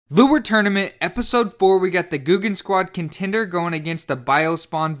Lure Tournament, Episode 4, we got the Googan Squad Contender going against the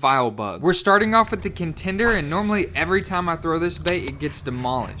BioSpawn VileBug. We're starting off with the Contender, and normally every time I throw this bait, it gets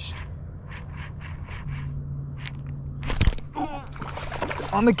demolished.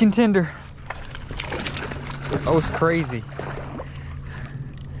 On the Contender. That was crazy.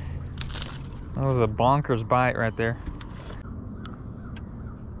 That was a bonkers bite right there.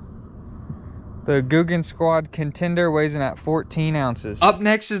 The Googan Squad Contender weighs in at 14 ounces. Up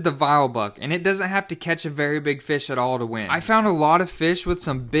next is the VileBug, and it doesn't have to catch a very big fish at all to win. I found a lot of fish with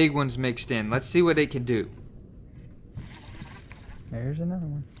some big ones mixed in. Let's see what it can do. There's another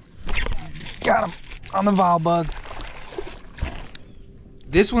one. Got him on the VileBug.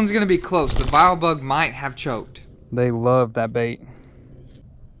 This one's gonna be close. The VileBug might have choked. They love that bait.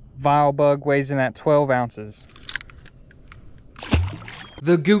 VileBug weighs in at 12 ounces.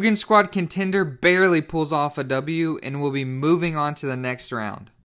 The Googan Squad Contender barely pulls off a W and will be moving on to the next round.